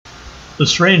The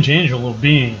Strange Angel of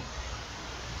Being.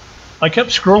 I kept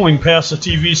scrolling past the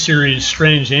TV series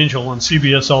Strange Angel on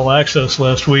CBS All Access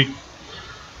last week.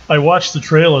 I watched the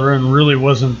trailer and really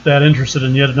wasn't that interested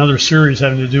in yet another series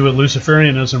having to do with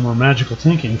Luciferianism or magical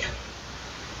thinking.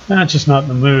 Just not in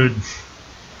the mood.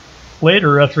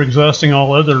 Later, after exhausting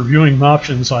all other viewing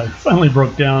options, I finally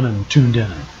broke down and tuned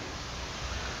in.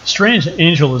 Strange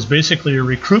Angel is basically a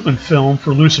recruitment film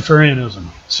for Luciferianism,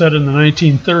 set in the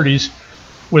 1930s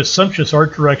with sumptuous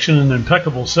art direction and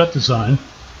impeccable set design.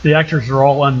 The actors are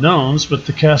all unknowns, but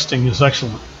the casting is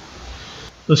excellent.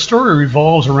 The story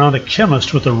revolves around a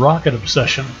chemist with a rocket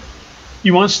obsession.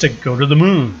 He wants to go to the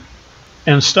moon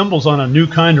and stumbles on a new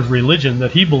kind of religion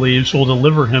that he believes will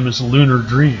deliver him his lunar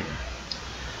dream.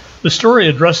 The story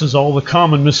addresses all the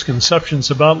common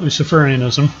misconceptions about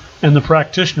Luciferianism, and the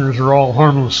practitioners are all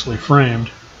harmlessly framed.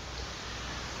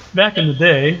 Back in the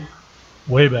day,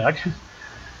 way back,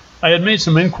 I had made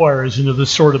some inquiries into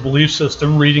this sort of belief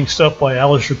system, reading stuff by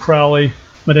Aleister Crowley,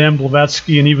 Madame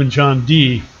Blavatsky, and even John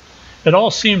Dee. It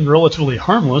all seemed relatively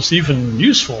harmless, even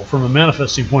useful from a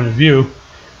manifesting point of view,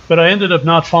 but I ended up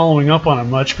not following up on it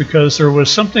much because there was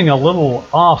something a little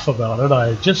off about it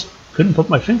I just couldn't put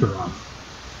my finger on.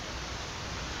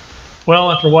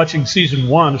 Well, after watching Season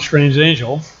 1 of Strange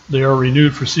Angel, they are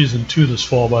renewed for Season 2 this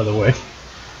fall, by the way,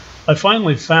 I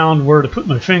finally found where to put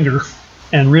my finger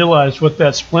and realized what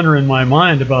that splinter in my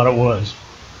mind about it was.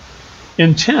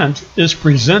 Intent is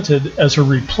presented as a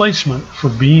replacement for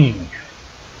being.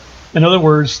 In other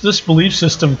words, this belief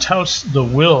system touts the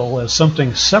will as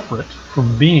something separate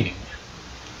from being.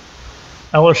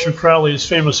 Aleister Crowley's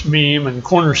famous meme and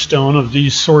cornerstone of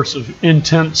these sorts of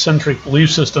intent-centric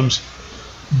belief systems,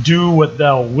 "do what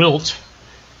thou wilt,"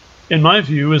 in my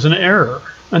view is an error,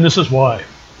 and this is why.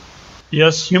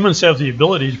 Yes, humans have the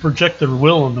ability to project their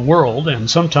will in the world and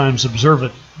sometimes observe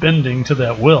it bending to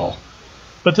that will,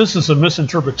 but this is a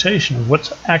misinterpretation of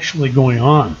what's actually going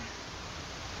on.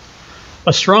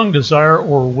 A strong desire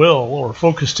or will or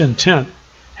focused intent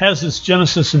has its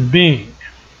genesis in being.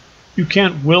 You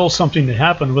can't will something to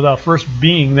happen without first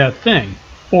being that thing,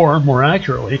 or, more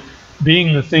accurately,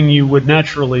 being the thing you would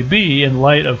naturally be in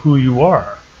light of who you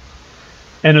are.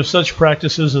 And if such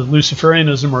practices as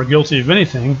Luciferianism are guilty of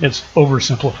anything, it's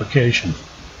oversimplification.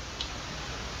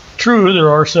 True, there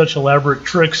are such elaborate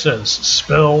tricks as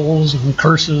spells and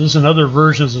curses and other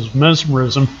versions of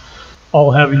mesmerism,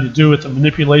 all having to do with the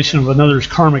manipulation of another's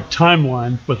karmic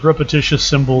timeline with repetitious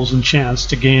symbols and chants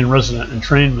to gain resonant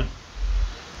entrainment.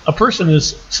 A person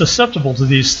is susceptible to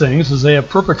these things as they have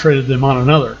perpetrated them on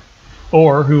another,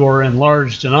 or who are in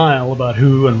large denial about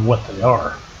who and what they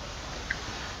are.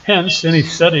 Hence, any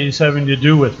studies having to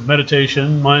do with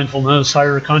meditation, mindfulness,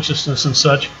 higher consciousness, and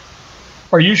such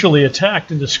are usually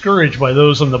attacked and discouraged by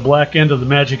those on the black end of the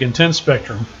magic intent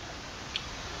spectrum,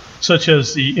 such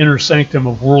as the inner sanctum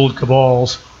of world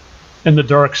cabals and the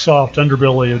dark, soft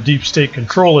underbelly of deep state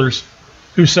controllers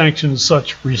who sanction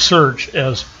such research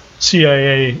as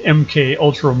CIA, MK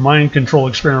Ultra mind control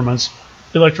experiments,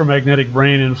 electromagnetic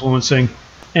brain influencing,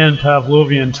 and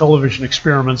Pavlovian television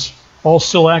experiments, all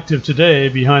still active today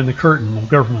behind the curtain of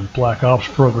government black ops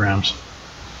programs.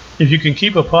 If you can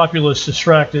keep a populace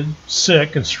distracted,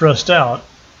 sick, and stressed out,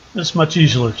 it's much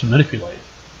easier to manipulate.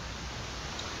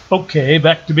 Okay,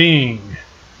 back to being.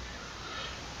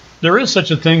 There is such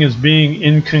a thing as being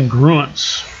in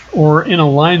congruence, or in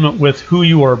alignment with who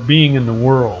you are being in the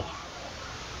world.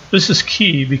 This is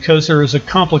key because there is a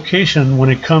complication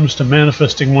when it comes to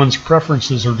manifesting one's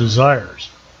preferences or desires.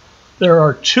 There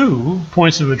are two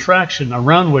points of attraction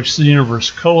around which the universe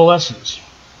coalesces.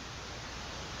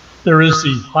 There is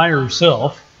the higher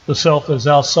self, the self that is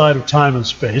outside of time and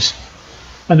space,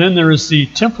 and then there is the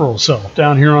temporal self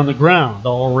down here on the ground,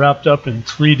 all wrapped up in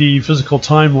 3D physical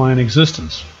timeline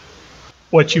existence.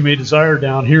 What you may desire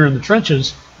down here in the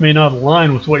trenches may not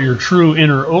align with what your true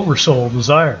inner oversoul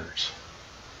desires.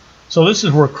 So this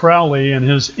is where Crowley and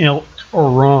his ilk are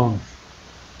wrong.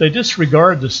 They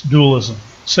disregard this dualism,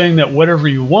 saying that whatever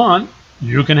you want,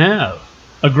 you can have.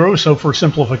 A gross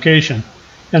oversimplification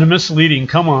and a misleading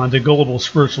come-on to gullible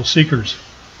spiritual seekers.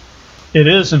 It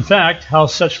is, in fact, how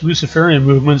such Luciferian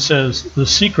movements as The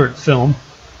Secret film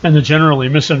and the generally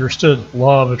misunderstood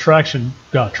Law of Attraction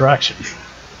got traction.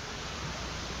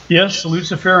 Yes, the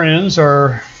Luciferians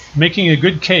are making a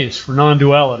good case for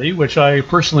non-duality, which I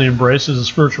personally embrace as a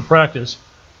spiritual practice,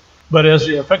 but as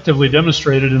they effectively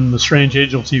demonstrated in the Strange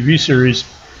Angel TV series,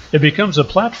 it becomes a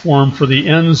platform for the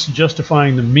ends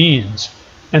justifying the means,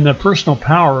 and that personal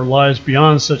power lies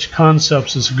beyond such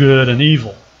concepts as good and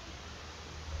evil.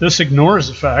 This ignores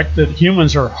the fact that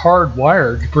humans are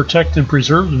hardwired to protect and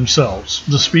preserve themselves,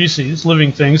 the species,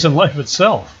 living things, and life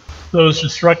itself. Those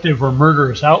destructive or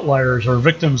murderous outliers are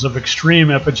victims of extreme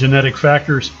epigenetic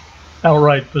factors,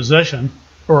 outright possession,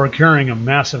 or are carrying a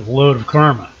massive load of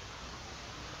karma.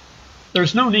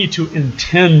 There's no need to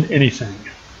intend anything.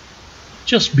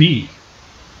 Just be.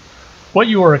 What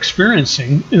you are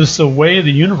experiencing is the way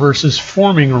the universe is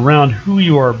forming around who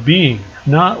you are being,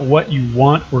 not what you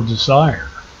want or desire.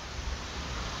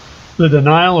 The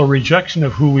denial or rejection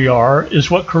of who we are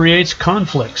is what creates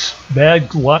conflicts,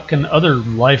 bad luck, and other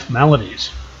life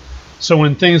maladies. So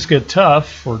when things get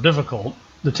tough or difficult,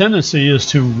 the tendency is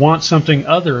to want something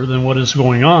other than what is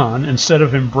going on instead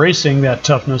of embracing that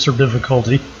toughness or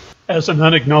difficulty as an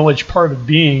unacknowledged part of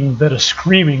being that is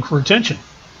screaming for attention.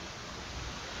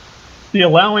 The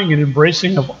allowing and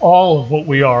embracing of all of what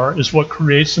we are is what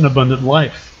creates an abundant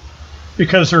life,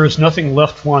 because there is nothing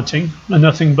left wanting and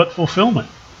nothing but fulfillment.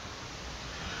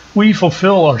 We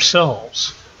fulfill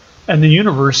ourselves, and the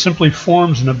universe simply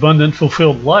forms an abundant,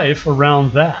 fulfilled life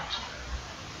around that.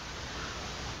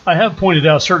 I have pointed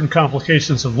out certain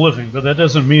complications of living, but that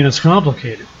doesn't mean it's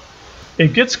complicated.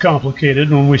 It gets complicated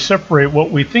when we separate what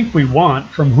we think we want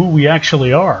from who we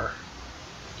actually are.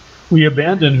 We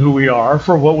abandon who we are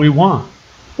for what we want,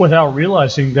 without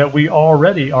realizing that we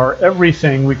already are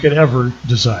everything we could ever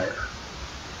desire.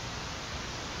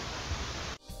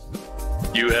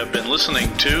 You have been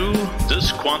listening to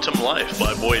This Quantum Life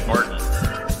by Boyd Martin,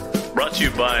 brought to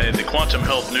you by the Quantum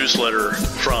Health Newsletter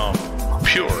from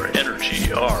Pure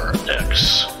Energy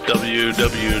RX,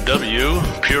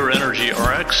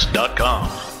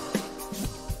 www.pureenergyrx.com.